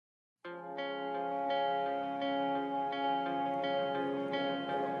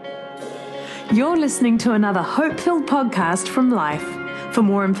You're listening to another hope-filled podcast from Life. For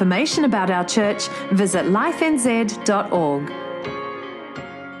more information about our church, visit lifenz.org.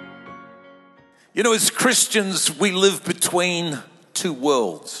 You know, as Christians, we live between two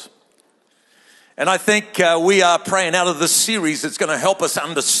worlds. And I think we are praying out of this series that's going to help us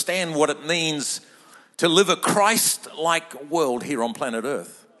understand what it means to live a Christ-like world here on planet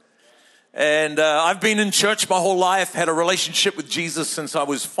Earth. And I've been in church my whole life, had a relationship with Jesus since I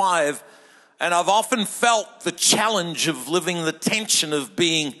was 5, and I've often felt the challenge of living the tension of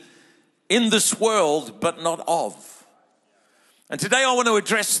being in this world but not of. And today I want to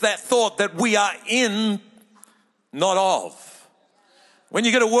address that thought that we are in, not of. When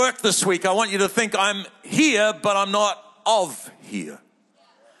you go to work this week, I want you to think I'm here, but I'm not of here.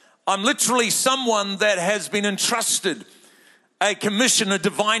 I'm literally someone that has been entrusted a commission, a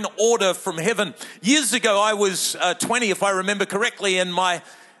divine order from heaven. Years ago, I was 20, if I remember correctly, and my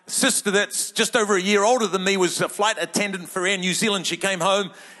sister that's just over a year older than me was a flight attendant for Air New Zealand. She came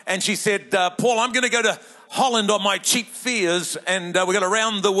home and she said, Paul, I'm going to go to Holland on my cheap fares, and we're going to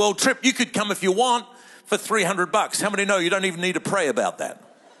round the world trip. You could come if you want for $300. How many know you don't even need to pray about that?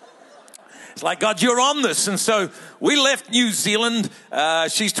 It's like, God, you're on this. And so we left New Zealand.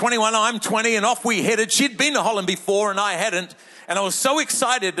 She's 21, I'm 20, and off we headed. She'd been to Holland before and I hadn't. And I was so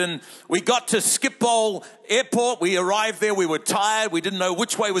excited, and we got to Schiphol Airport. We arrived there. We were tired. We didn't know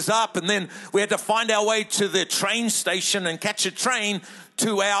which way was up. And then we had to find our way to the train station and catch a train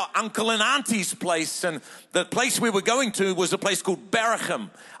to our uncle and auntie's place. And the place we were going to was a place called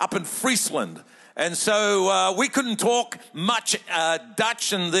Berchem up in Friesland. And so we couldn't talk much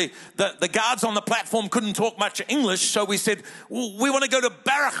Dutch, and the guards on the platform couldn't talk much English. So we said, well, we want to go to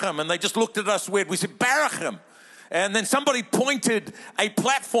Berchem. And they just looked at us weird. We said, Berchem. And then somebody pointed a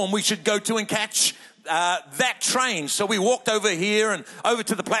platform we should go to and catch that train. So we walked over here and over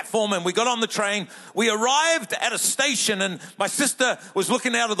to the platform, and we got on the train. We arrived at a station, and my sister was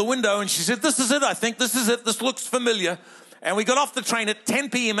looking out of the window, and she said, this is it, I think. This is it. This looks familiar. And we got off the train at 10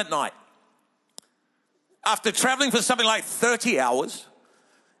 p.m. at night. After traveling for something like 30 hours,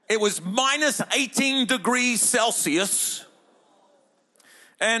 it was minus 18 degrees Celsius.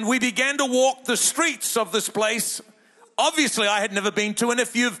 And we began to walk the streets of this place. Obviously, I had never been to. And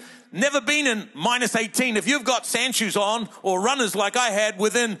if you've never been in minus 18, if you've got sand shoes on or runners like I had,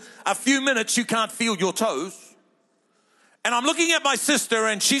 within a few minutes, you can't feel your toes. And I'm looking at my sister,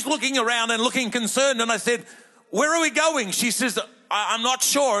 and she's looking around and looking concerned. And I said, where are we going? She says, I'm not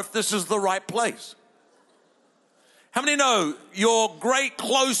sure if this is the right place. How many know your great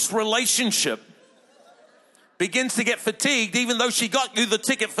close relationship begins to get fatigued, even though she got you the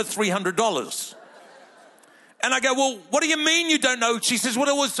ticket for $300? And I go, well, what do you mean you don't know? She says, well,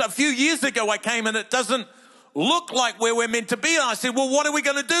 it was a few years ago I came, and it doesn't look like where we're meant to be. And I said, well, what are we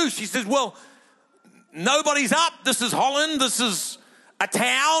going to do? She says, well, nobody's up. This is Holland. This is a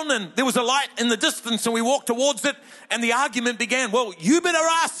town. And there was a light in the distance, and we walked towards it, and the argument began. Well, you better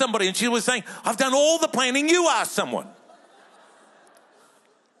ask somebody. And she was saying, I've done all the planning. You ask someone.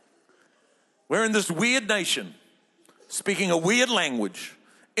 We're in this weird nation, speaking a weird language,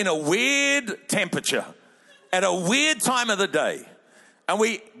 in a weird temperature, at a weird time of the day. And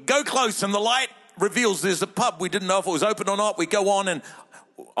we go close, and the light reveals there's a pub. We didn't know if it was open or not. We go on, and,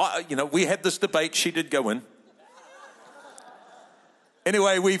 we had this debate. She did go in.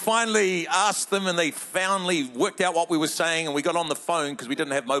 Anyway, we finally asked them, and they finally worked out what we were saying, and we got on the phone because we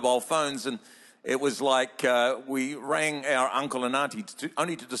didn't have mobile phones, and it was like we rang our uncle and auntie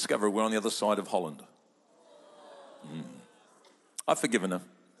only to discover we're on the other side of Holland. I've forgiven her.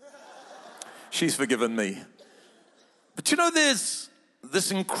 She's forgiven me. But you know, there's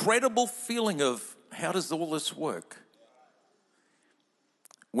this incredible feeling of, how does all this work?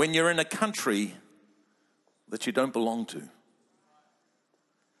 When you're in a country that you don't belong to.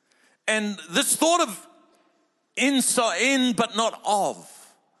 And this thought of in but not of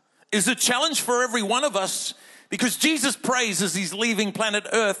is a challenge for every one of us, because Jesus prays as he's leaving planet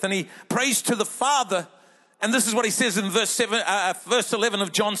Earth, and he prays to the Father. And this is what he says in verse 11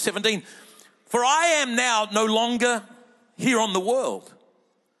 of John 17. For I am now no longer here on the world,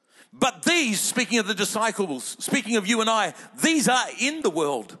 but these, speaking of the disciples, speaking of you and I, these are in the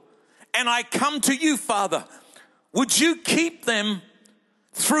world. And I come to you, Father. Would you keep them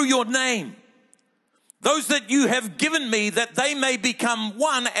through your name? Those that you have given me, that they may become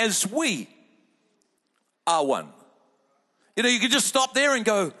one as we are one. You know, you could just stop there and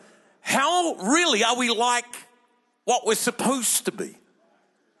go, how really are we like what we're supposed to be?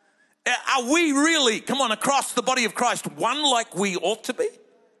 Are we really, come on, across the body of Christ, one like we ought to be?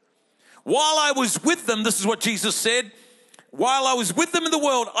 While I was with them, this is what Jesus said, while I was with them in the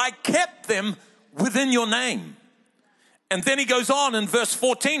world, I kept them within your name. And then he goes on in verse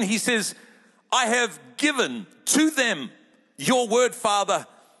 14, he says, I have given to them your word, Father.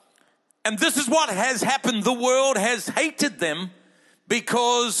 And this is what has happened. The world has hated them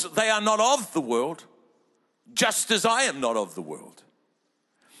because they are not of the world, just as I am not of the world.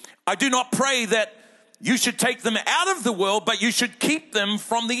 I do not pray that you should take them out of the world, but you should keep them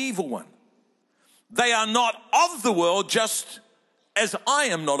from the evil one. They are not of the world, just as I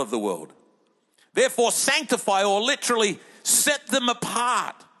am not of the world. Therefore, sanctify, or literally set them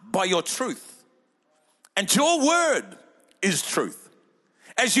apart by your truth. And your word is truth.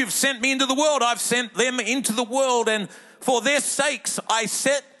 As you've sent me into the world, I've sent them into the world. And for their sakes, I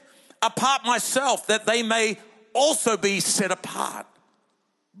set apart myself, that they may also be set apart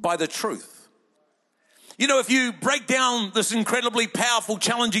by the truth. You know, if you break down this incredibly powerful,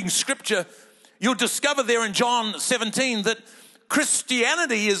 challenging scripture, you'll discover there in John 17 that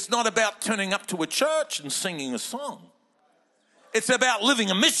Christianity is not about turning up to a church and singing a song. It's about living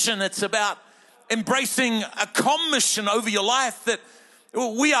a mission. It's about embracing a commission over your life, that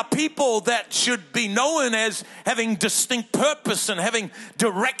we are people that should be known as having distinct purpose and having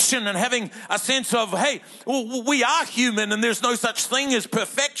direction and having a sense of, hey, we are human and there's no such thing as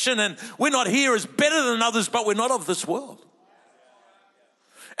perfection, and we're not here as better than others, but we're not of this world.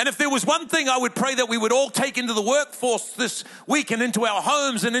 And if there was one thing I would pray that we would all take into the workforce this week and into our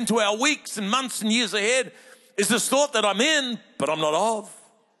homes and into our weeks and months and years ahead, is this thought that I'm in, but I'm not of.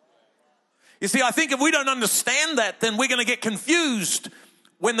 You see, I think if we don't understand that, then we're going to get confused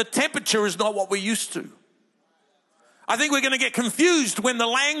when the temperature is not what we're used to. I think we're going to get confused when the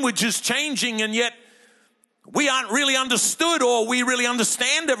language is changing and yet we aren't really understood, or we really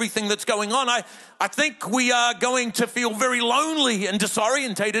understand everything that's going on. I think we are going to feel very lonely and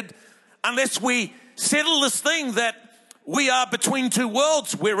disorientated unless we settle this thing that we are between two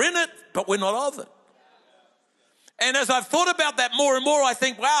worlds. We're in it, but we're not of it. And as I've thought about that more and more, I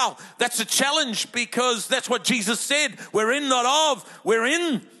think, wow, that's a challenge, because that's what Jesus said. We're in, not of. We're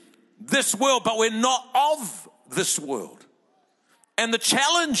in this world, but we're not of this world. And the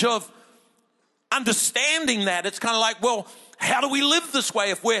challenge of understanding that, it's kind of like, well, how do we live this way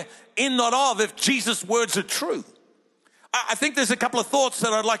if we're in, not of, if Jesus' words are true? I think there's a couple of thoughts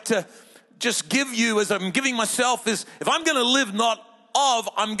that I'd like to just give you as I'm giving myself is, if I'm going to live not of,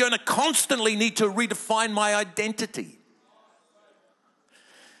 I'm going to constantly need to redefine my identity.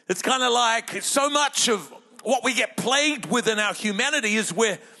 It's kind of like so much of what we get plagued with in our humanity is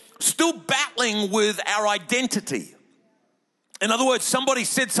we're still battling with our identity. In other words, somebody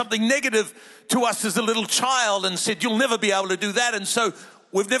said something negative to us as a little child and said, you'll never be able to do that. And so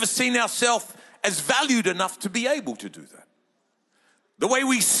we've never seen ourselves as valued enough to be able to do that. The way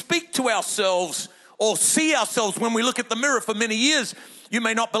we speak to ourselves or see ourselves when we look at the mirror, for many years, you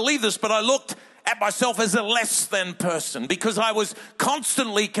may not believe this, but I looked at myself as a less than person because I was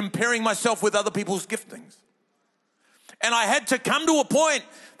constantly comparing myself with other people's giftings. And I had to come to a point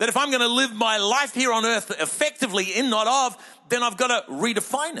that if I'm going to live my life here on earth effectively in, not of, then I've got to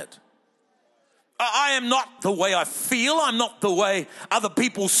redefine it. I am not the way I feel. I'm not the way other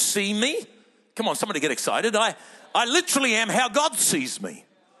people see me. Come on, somebody get excited. I literally am how God sees me.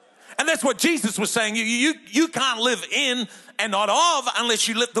 And that's what Jesus was saying. You can't live in and not of unless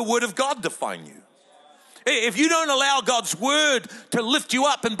you let the word of God define you. If you don't allow God's word to lift you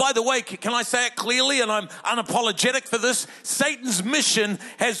up, and by the way, can I say it clearly, and I'm unapologetic for this, Satan's mission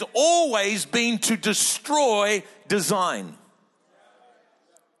has always been to destroy design.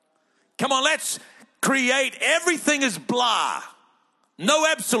 Come on, let's create everything as blah. No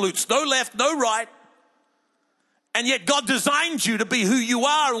absolutes, no left, no right. And yet God designed you to be who you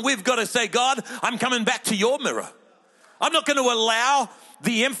are, and we've got to say, God, I'm coming back to your mirror. I'm not going to allow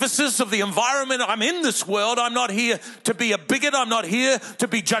the emphasis of the environment. I'm in this world. I'm not here to be a bigot. I'm not here to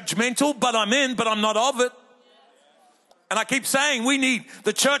be judgmental, but I'm in, but I'm not of it. And I keep saying we need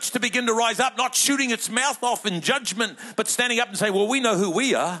the church to begin to rise up, not shooting its mouth off in judgment, but standing up and say, well, we know who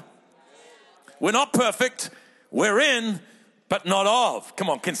we are. We're not perfect. We're in, but not of. Come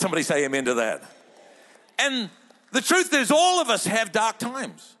on, can somebody say amen to that? And the truth is, all of us have dark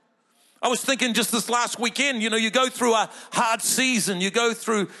times. I was thinking just this last weekend, you go through a hard season. You go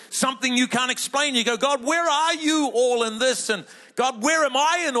through something you can't explain. You go, God, where are you all in this? And God, where am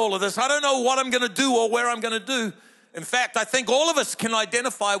I in all of this? I don't know what I'm going to do or where I'm going to do. In fact, I think all of us can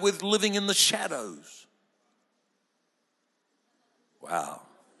identify with living in the shadows. Wow.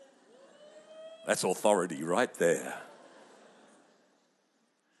 That's authority right there.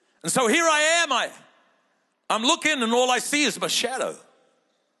 And so here I am. I'm looking and all I see is my shadow.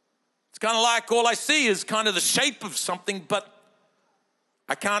 It's kind of like all I see is kind of the shape of something, but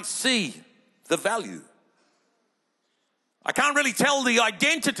I can't see the value. I can't really tell the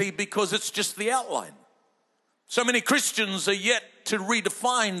identity because it's just the outline. So many Christians are yet to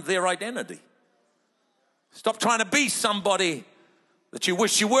redefine their identity. Stop trying to be somebody that you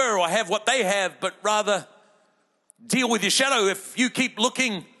wish you were or have what they have, but rather deal with your shadow. If you keep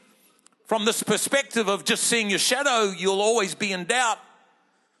looking from this perspective of just seeing your shadow, you'll always be in doubt.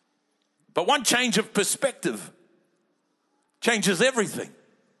 But one change of perspective changes everything.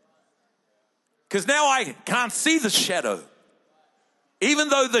 Because now I can't see the shadow, even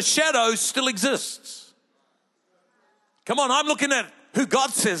though the shadow still exists. Come on, I'm looking at who God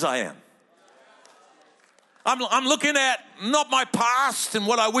says I am. I'm looking at not my past and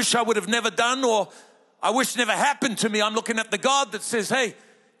what I wish I would have never done or I wish never happened to me. I'm looking at the God that says, hey,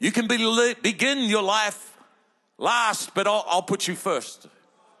 you can begin your life last, but I'll put you first.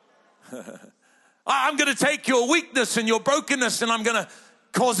 I'm going to take your weakness and your brokenness and I'm going to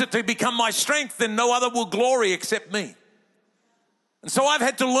cause it to become my strength, and no other will glory except me. And so I've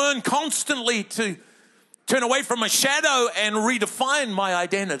had to learn constantly to turn away from a shadow and redefine my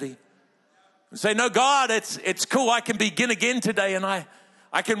identity. And say, no, God, it's cool. I can begin again today, and I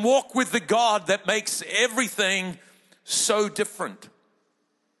can walk with the God that makes everything so different.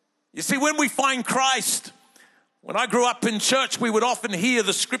 You see, when we find Christ, when I grew up in church, we would often hear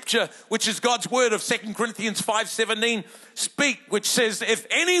the scripture, which is God's word of 2 Corinthians 5:17, speak, which says, if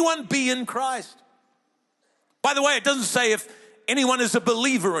anyone be in Christ. By the way, it doesn't say if anyone is a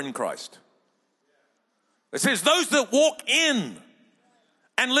believer in Christ. It says those that walk in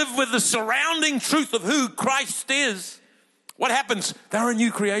and live with the surrounding truth of who Christ is, what happens? They're a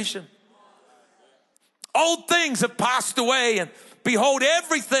new creation. Old things have passed away, and behold,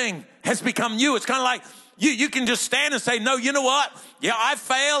 everything has become new. It's kind of like you can just stand and say, no, you know what? Yeah, I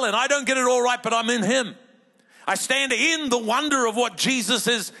fail and I don't get it all right, but I'm in him. I stand in the wonder of what Jesus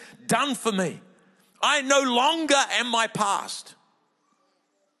has done for me. I no longer am my past.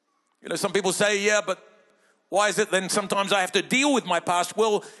 You know, some people say, yeah, but why is it then sometimes I have to deal with my past?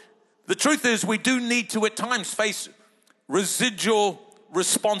 Well, the truth is we do need to at times face residual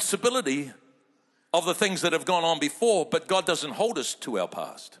responsibility of the things that have gone on before, but God doesn't hold us to our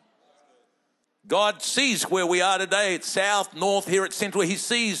past. God sees where we are today. It's south, north, here at Central. He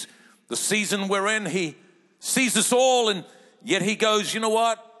sees the season we're in. He sees us all, and yet he goes, you know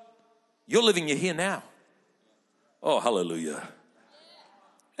what? You're living your here now. Oh, hallelujah.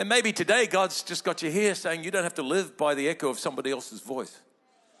 And maybe today God's just got you here saying you don't have to live by the echo of somebody else's voice.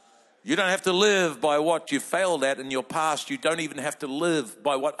 You don't have to live by what you failed at in your past. You don't even have to live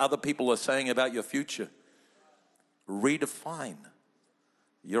by what other people are saying about your future. Redefine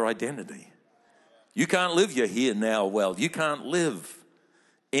your identity. You can't live your here now well. You can't live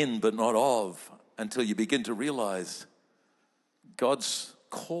in but not of until you begin to realize God's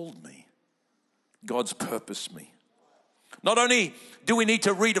called me. God's purposed me. Not only do we need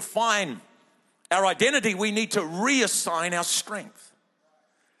to redefine our identity, we need to reassign our strength.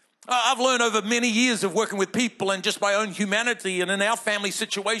 I've learned over many years of working with people and just my own humanity and in our family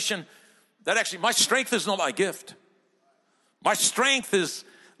situation that actually my strength is not my gift. My strength is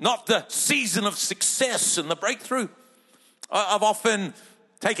not the season of success and the breakthrough. I've often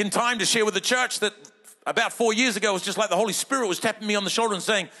taken time to share with the church that about 4 years ago, it was just like the Holy Spirit was tapping me on the shoulder and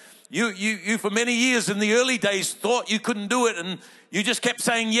saying, you for many years in the early days thought you couldn't do it, and you just kept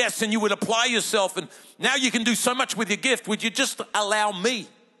saying yes, and you would apply yourself, and now you can do so much with your gift. Would you just allow me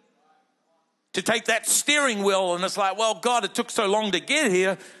to take that steering wheel? And it's like, well, God, it took so long to get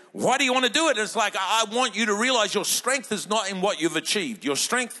here. Why do you want to do it? And it's like, I want you to realize your strength is not in what you've achieved. Your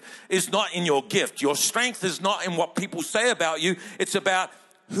strength is not in your gift. Your strength is not in what people say about you. It's about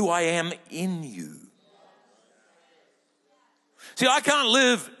who I am in you. See, I can't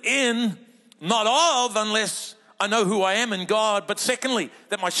live in, not of, unless I know who I am in God. But secondly,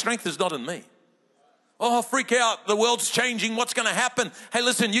 that my strength is not in me. Oh, freak out. The world's changing. What's going to happen? Hey,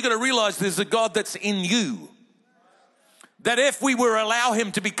 listen, you got to realize there's a God that's in you. That if we were allow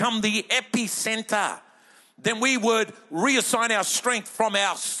him to become the epicenter, then we would reassign our strength from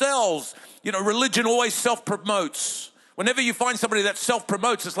ourselves. You know, religion always self-promotes. Whenever you find somebody that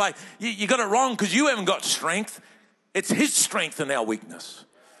self-promotes, it's like, you got it wrong because you haven't got strength. It's his strength and our weakness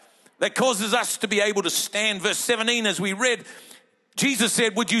that causes us to be able to stand. Verse 17, as we read, Jesus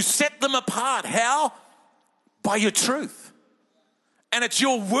said, would you set them apart? How? By your truth. And it's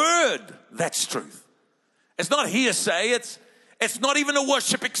your word that's truth. It's not hearsay. It's not even a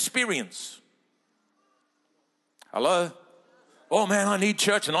worship experience. Hello? Oh man, I need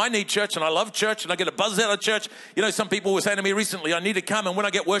church and I need church and I love church and I get a buzz out of church. You know, some people were saying to me recently, I need to come, and when I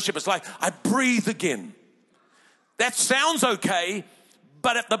get worship, it's like I breathe again. That sounds okay,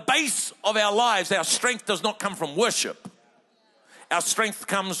 but at the base of our lives, our strength does not come from worship. Our strength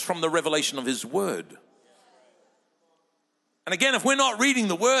comes from the revelation of His Word. And again, if we're not reading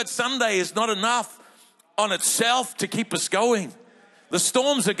the Word, Sunday is not enough on itself to keep us going. The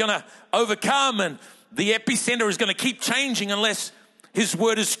storms are going to overcome, and the epicenter is going to keep changing unless His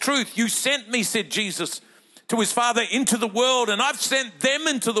Word is truth. You sent me, said Jesus to His Father, into the world, and I've sent them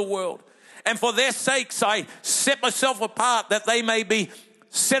into the world. And for their sakes, I set myself apart that they may be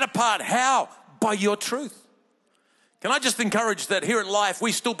set apart. How? By your truth. Can I just encourage that here at Life,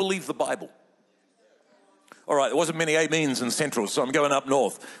 we still believe the Bible? All right, there wasn't many amens in Central, so I'm going up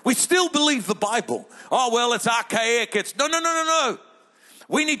north. We still believe the Bible. Oh, well, it's archaic. It's no.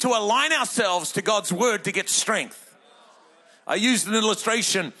 We need to align ourselves to God's Word to get strength. I used an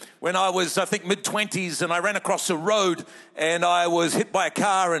illustration when I was, I think, mid-20s, and I ran across a road, and I was hit by a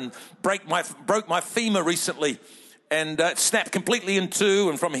car and broke my femur recently, and it snapped completely in two,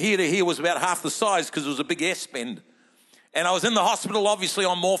 and from here to here was about half the size because it was a big S-bend. And I was in the hospital, obviously,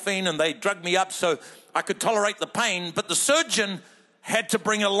 on morphine, and they drugged me up so I could tolerate the pain, but the surgeon had to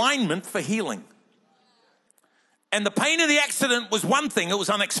bring alignment for healing. And the pain of the accident was one thing, it was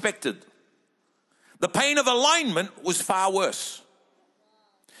unexpected. The pain of alignment was far worse,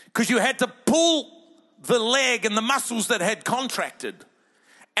 because you had to pull the leg and the muscles that had contracted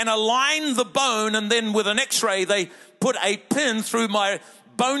and align the bone, and then with an x-ray they put a pin through my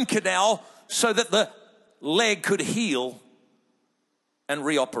bone canal so that the leg could heal and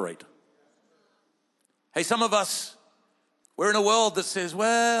reoperate. Hey, some of us, we're in a world that says,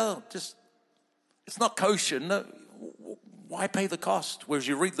 well, just, it's not kosher. No, why pay the cost? Whereas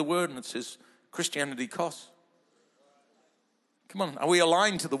you read the Word and it says Christianity costs. Come on, are we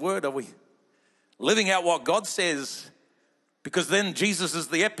aligned to the Word? Are we living out what God says? Because then Jesus is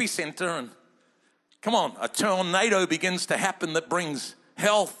the epicenter, and come on, a tornado begins to happen that brings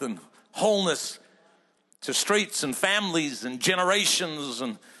health and wholeness to streets and families and generations,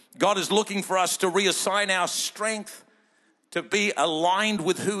 and God is looking for us to reassign our strength to be aligned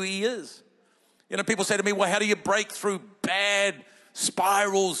with who He is. You know, people say to me, well, how do you break through bad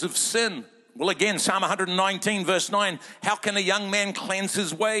spirals of sin? Well, again, Psalm 119 verse 9, how can a young man cleanse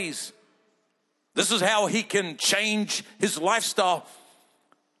his ways? This is how he can change his lifestyle,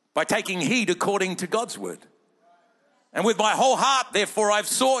 by taking heed according to God's Word. And with my whole heart, therefore, I've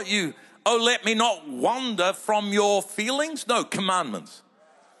sought you. Oh, let me not wander from your feelings. No, commandments.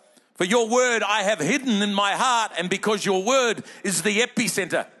 For your word I have hidden in my heart, and because your word is the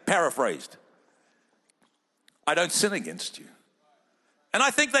epicenter, paraphrased, I don't sin against you. And I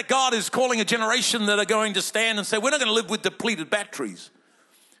think that God is calling a generation that are going to stand and say, we're not going to live with depleted batteries.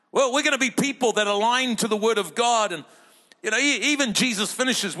 Well, we're going to be people that align to the Word of God. And, you know, even Jesus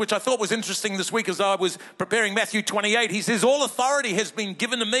finishes, which I thought was interesting this week as I was preparing Matthew 28. He says, all authority has been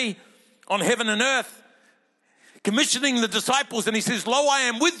given to me on heaven and earth, commissioning the disciples. And He says, lo, I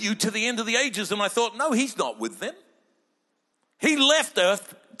am with you to the end of the ages. And I thought, no, He's not with them. He left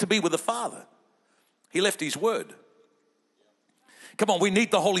earth to be with the Father. He left His Word. Come on, we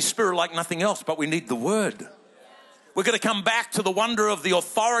need the Holy Spirit like nothing else, but we need the Word. We're going to come back to the wonder of the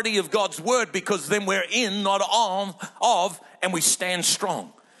authority of God's Word, because then we're in, not on, of, and we stand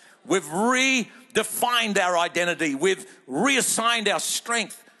strong. We've redefined our identity. We've reassigned our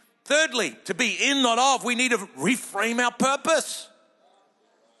strength. Thirdly, to be in, not of, we need to reframe our purpose.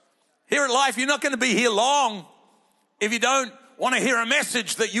 Here at Life, you're not going to be here long if you don't want to hear a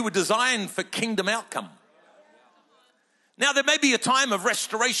message that you were designed for kingdom outcome. Now, there may be a time of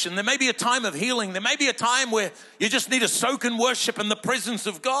restoration. There may be a time of healing. There may be a time where you just need to soak in worship in the presence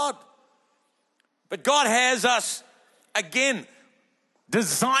of God. But God has us, again,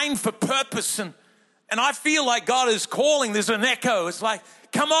 designed for purpose. And I feel like God is calling. There's an echo. It's like,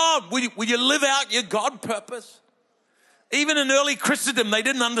 come on, will you live out your God purpose? Even in early Christendom, they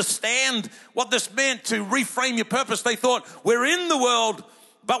didn't understand what this meant, to reframe your purpose. They thought, we're in the world,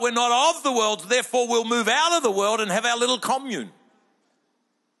 but we're not of the world, therefore we'll move out of the world and have our little commune.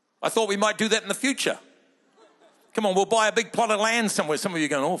 I thought we might do that in the future. Come on, we'll buy a big plot of land somewhere. Some of you are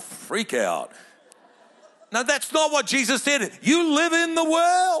going, oh, freak out. No, that's not what Jesus said. You live in the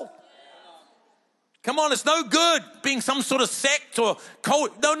world. Come on, it's no good being some sort of sect or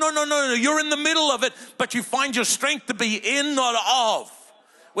cult. No. You're in the middle of it, but you find your strength to be in, not of.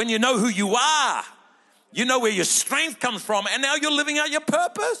 When you know who you are, you know where your strength comes from, and now you're living out your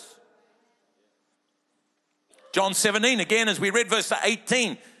purpose. John 17, again, as we read verse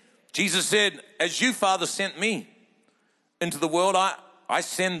 18, Jesus said, as you, Father, sent me, into the world, I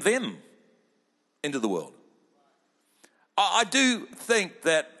send them into the world. I do think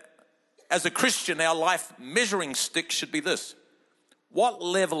that as a Christian, our life measuring stick should be this. What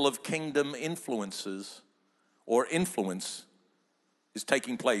level of kingdom influences or influence is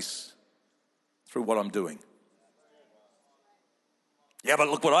taking place through what I'm doing? Yeah, but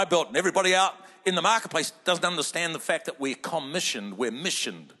look what I built. And everybody out in the marketplace doesn't understand the fact that we're commissioned, we're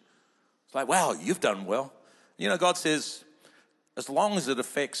missioned. It's like, wow, you've done well. You know, God says, as long as it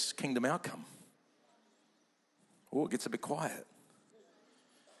affects kingdom outcome. Oh, it gets a bit quiet.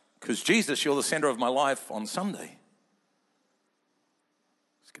 Because Jesus, you're the center of my life on Sunday.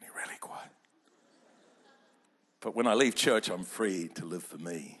 It's getting really quiet. But when I leave church, I'm free to live for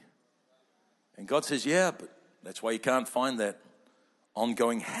me. And God says, yeah, but that's why you can't find that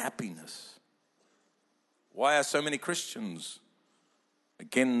ongoing happiness. Why are so many Christians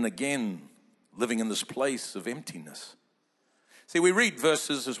again and again living in this place of emptiness? See, we read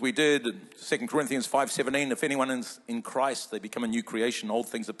verses as we did in 2 Corinthians 5:17. If anyone is in Christ, they become a new creation. Old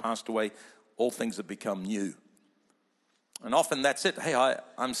things have passed away. All things have become new. And often that's it. Hey,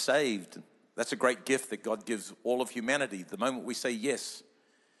 I'm saved. That's a great gift that God gives all of humanity the moment we say yes.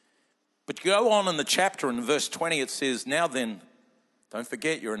 But you go on in the chapter, in verse 20, it says, now then, don't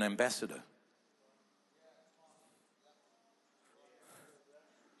forget you're an ambassador.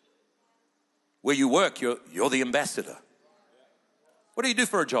 Where you work, you're the ambassador. What do you do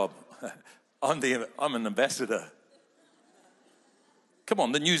for a job? I'm an ambassador. Come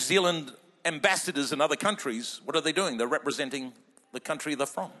on, the New Zealand ambassadors in other countries, what are they doing? They're representing the country they're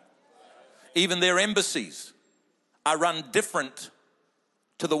from. Even their embassies are run different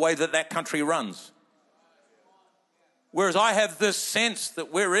to the way that country runs. Whereas I have this sense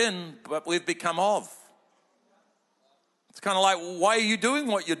that we're in, but we've become of. It's kind of like, why are you doing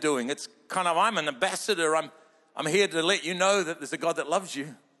what you're doing? It's kind of, I'm an ambassador. I'm here to let you know that there's a God that loves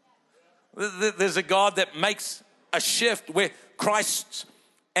you. There's a God that makes a shift where Christ's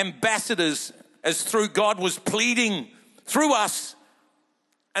ambassadors, as through God was pleading through us,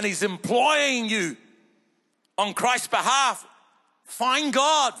 and he's employing you on Christ's behalf. Find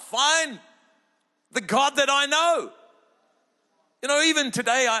God, find the God that I know. You know, even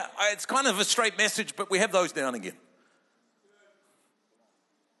today, it's kind of a straight message, but we have those now and again.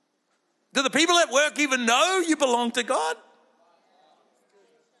 Do the people at work even know you belong to God?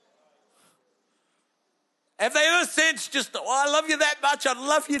 Have they ever sensed just, I love you that much, I'd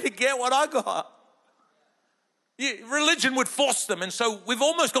love you to get what I got? Religion would force them, and so we've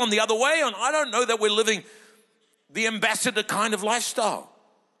almost gone the other way, and I don't know that we're living the ambassador kind of lifestyle.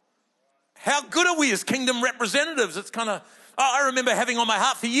 How good are we as kingdom representatives? It's kind of, I remember having on my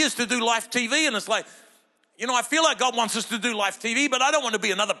heart for years to do live TV, and it's like, you know, I feel like God wants us to do live TV, but I don't want to be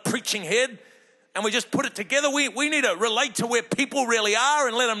another preaching head. And we just put it together. We need to relate to where people really are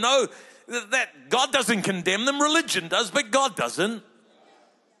and let them know that God doesn't condemn them. Religion does, but God doesn't.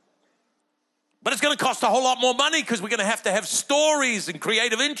 But it's going to cost a whole lot more money because we're going to have stories and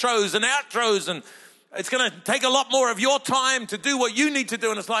creative intros and outros, and it's going to take a lot more of your time to do what you need to do.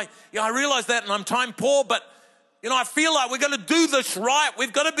 And it's like, yeah, I realize that, and I'm time poor, but, you know, I feel like we're going to do this right.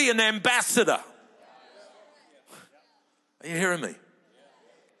 We've got to be an ambassador. Are you hearing me?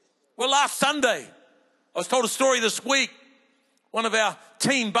 Well, last Sunday, I was told a story this week. One of our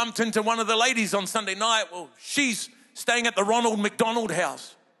team bumped into one of the ladies on Sunday night. Well, she's staying at the Ronald McDonald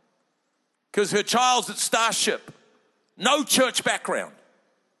House because her child's at Starship. No church background.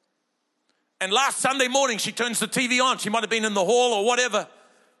 And last Sunday morning, she turns the TV on. She might have been in the hall or whatever.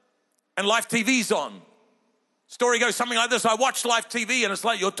 And live TV's on. Story goes something like this. I watched live TV and it's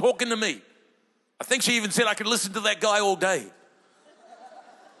like, you're talking to me. I think she even said I could listen to that guy all day.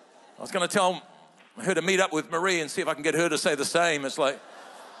 I was going to tell her to meet up with Marie and see if I can get her to say the same. It's like,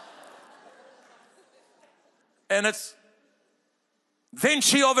 and it's, then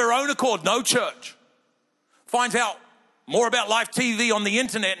she of her own accord, no church, finds out more about live TV on the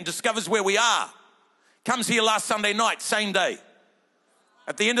internet and discovers where we are. Comes here last Sunday night, same day.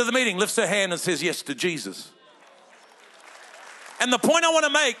 At the end of the meeting, lifts her hand and says yes to Jesus. And the point I want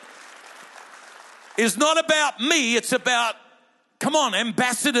to make is not about me, it's about, come on,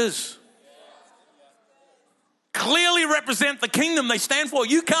 ambassadors. Clearly represent the kingdom they stand for.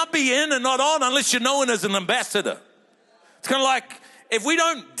 You can't be in and not on unless you're known as an ambassador. It's kind of like, if we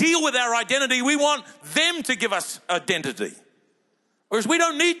don't deal with our identity, we want them to give us identity. Whereas we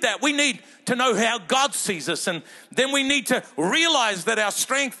don't need that. We need to know how God sees us. And then we need to realize that our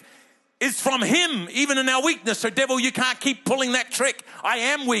strength is from Him, even in our weakness. So devil, you can't keep pulling that trick. I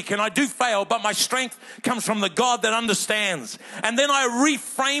am weak and I do fail, but my strength comes from the God that understands. And then I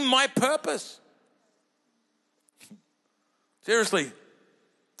reframe my purpose. Seriously,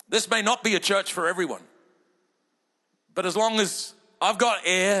 this may not be a church for everyone. But as long as I've got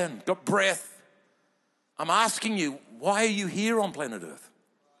air and got breath, I'm asking you, why are you here on planet Earth?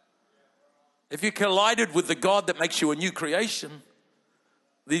 If you collided with the God that makes you a new creation,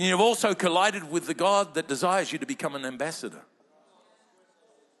 then you've also collided with the God that desires you to become an ambassador.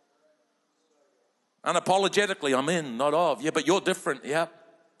 Unapologetically, I'm in, not of. Yeah, but you're different. Yeah,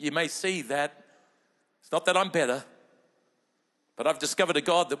 you may see that. It's not that I'm better, but I've discovered a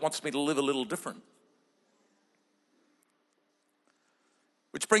God that wants me to live a little different.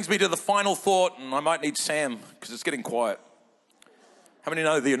 Which brings me to the final thought, and I might need Sam because it's getting quiet. How many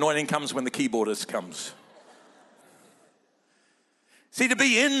know the anointing comes when the keyboardist comes? See, to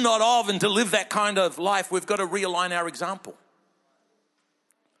be in, not of, and to live that kind of life, we've got to realign our example.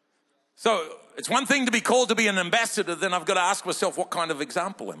 So it's one thing to be called to be an ambassador, then I've got to ask myself, what kind of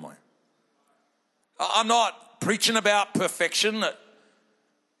example am I? I'm not preaching about perfection.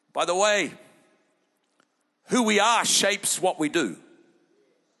 By the way, who we are shapes what we do.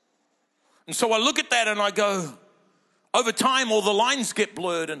 And so I look at that and I go, over time, all the lines get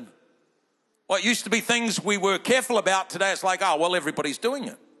blurred, and what used to be things we were careful about, today it's like, oh, well, everybody's doing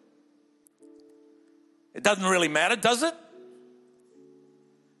it. It doesn't really matter, does it?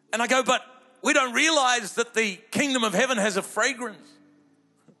 And I go, but we don't realize that the kingdom of heaven has a fragrance.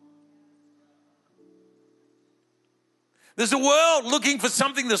 There's a world looking for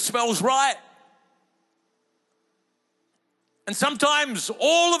something that smells right. And sometimes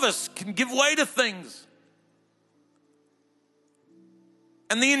all of us can give way to things.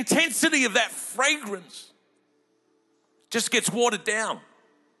 And the intensity of that fragrance just gets watered down.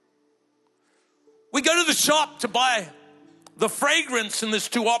 We go to the shop to buy the fragrance, and there's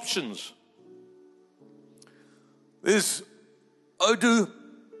two options. There's eau de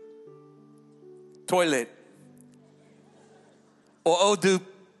toilette or eau de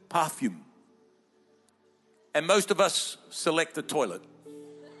perfume. And most of us select the toilet.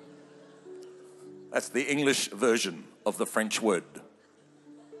 That's the English version of the French word.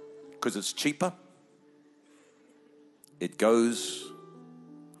 Because it's cheaper. It goes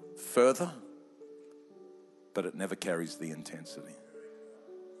further, but it never carries the intensity.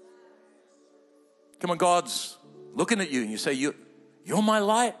 Come on, God's looking at you and you say, you're my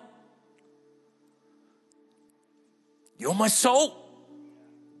light. You're my soul.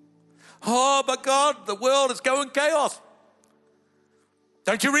 Oh, but God, the world is going chaos.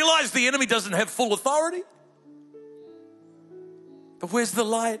 Don't you realize the enemy doesn't have full authority? But where's the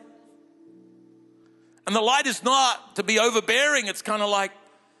light? And the light is not to be overbearing. It's kind of like,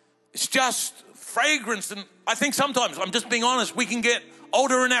 it's just fragrance. And I think sometimes, I'm just being honest, we can get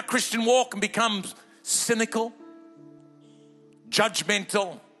older in our Christian walk and become cynical,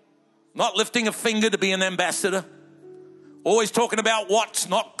 judgmental, not lifting a finger to be an ambassador. Always talking about what's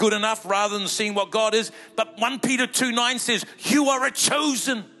not good enough rather than seeing what God is. But 1 Peter 2:9 says, you are a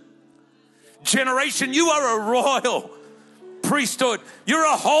chosen generation. You are a royal priesthood. You're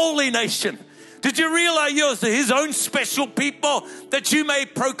a holy nation. Did you realize you're his own special people, that you may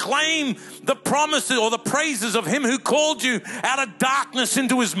proclaim the promises or the praises of him who called you out of darkness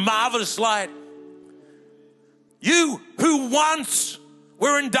into his marvelous light? You who once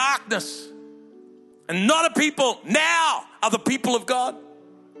were in darkness and not a people, now are the people of God.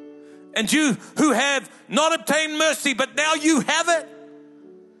 And you who have not obtained mercy, but now you have it.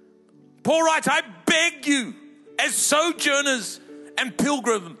 Paul writes, I beg you as sojourners and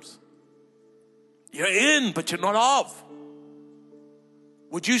pilgrims. You're in, but you're not of.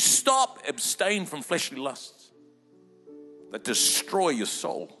 Would you stop, abstain from fleshly lusts that destroy your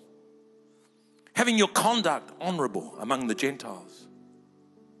soul? Having your conduct honorable among the Gentiles.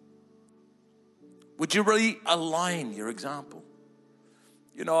 Would you realign your example?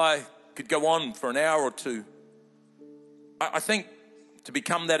 You know, I could go on for an hour or two. I think to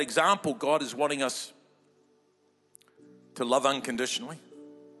become that example, God is wanting us to love unconditionally.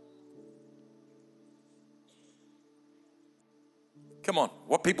 Come on,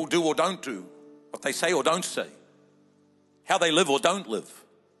 what people do or don't do, what they say or don't say, how they live or don't live.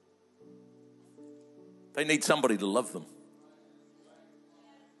 They need somebody to love them.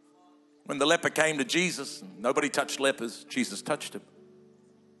 When the leper came to Jesus, and nobody touched lepers, Jesus touched him.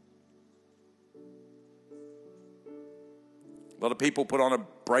 A lot of people put on a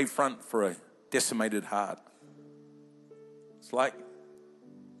brave front for a decimated heart. It's like,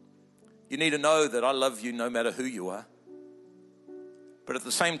 you need to know that I love you no matter who you are. But at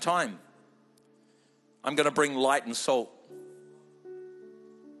the same time, I'm going to bring light and salt.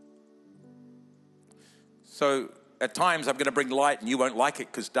 So at times I'm going to bring light and you won't like it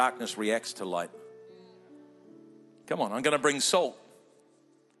because darkness reacts to light. Come on, I'm going to bring salt.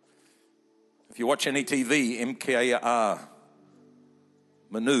 If you watch any TV, MKR,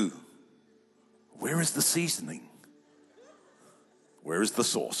 Manu, where is the seasoning? Where is the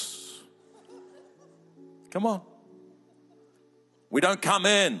sauce? Come on. We don't come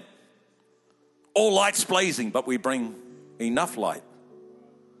in all lights blazing, but we bring enough light.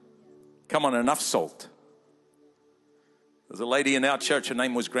 Come on, enough salt. There's a lady in our church, her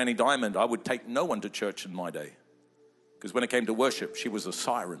name was Granny Diamond. I would take no one to church in my day, because when it came to worship, she was a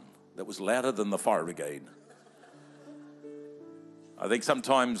siren that was louder than the fire brigade. I think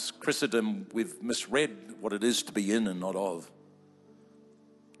sometimes Christendom, we've misread what it is to be in and not of.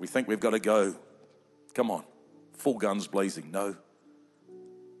 We think we've got to go, come on, full guns blazing. No.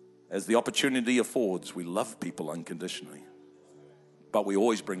 As the opportunity affords, we love people unconditionally. But we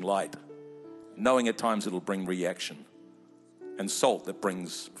always bring light, knowing at times it'll bring reaction. And salt that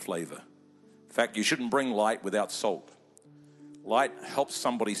brings flavor. In fact, you shouldn't bring light without salt. Light helps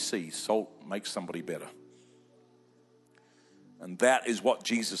somebody see. Salt makes somebody better. And that is what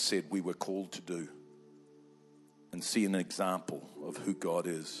Jesus said we were called to do. And see an example of who God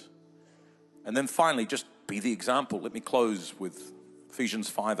is. And then finally, just be the example. Let me close with Ephesians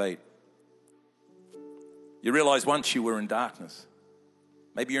 5:8. You realize once you were in darkness.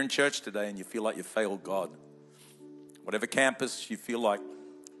 Maybe you're in church today and you feel like you failed God. Whatever campus you feel like,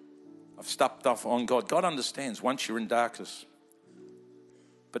 I've stepped off on God. God understands once you're in darkness.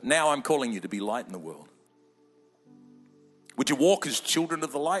 But now I'm calling you to be light in the world. Would you walk as children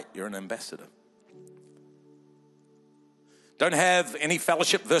of the light? You're an ambassador. Don't have any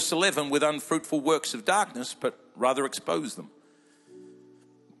fellowship, verse 11, with unfruitful works of darkness, but rather expose them.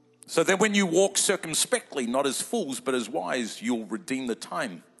 So that when you walk circumspectly, not as fools, but as wise, you'll redeem the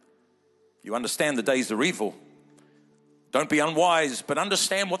time. You understand the days are evil. Don't be unwise, but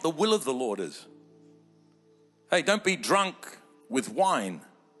understand what the will of the Lord is. Hey, don't be drunk with wine,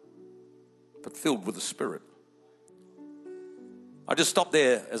 but filled with the Spirit. I just stopped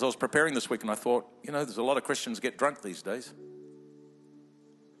there as I was preparing this week and I thought, there's a lot of Christians get drunk these days.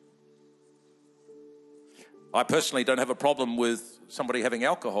 I personally don't have a problem with somebody having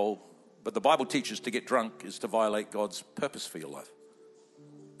alcohol, but the Bible teaches to get drunk is to violate God's purpose for your life.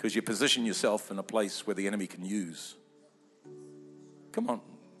 Because you position yourself in a place where the enemy can use. Come on.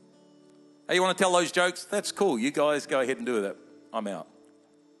 Hey, you want to tell those jokes? That's cool. You guys go ahead and do that. I'm out.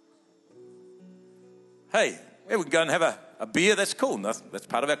 Hey, we can go and have a beer. That's cool. That's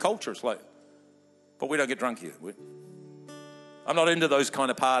part of our culture. It's like, but we don't get drunk here. I'm not into those kind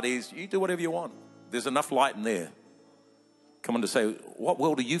of parties. You do whatever you want. There's enough light in there. Come on to say, what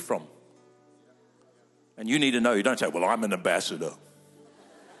world are you from? And you need to know. You don't say, well, I'm an ambassador.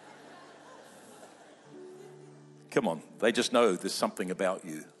 Come on. They just know there's something about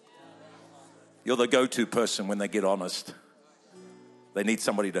you. You're the go-to person when they get honest. They need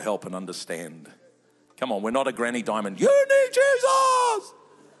somebody to help and understand. Come on, we're not a Granny Diamond. You need Jesus!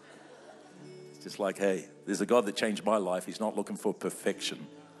 It's just like, hey, there's a God that changed my life. He's not looking for perfection.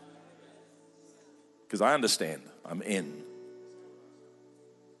 Because I understand. I'm in.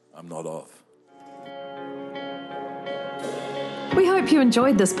 I'm not of. We hope you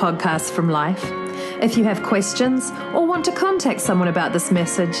enjoyed this podcast from Life. If you have questions or want to contact someone about this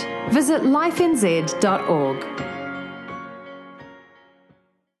message, visit lifenz.org.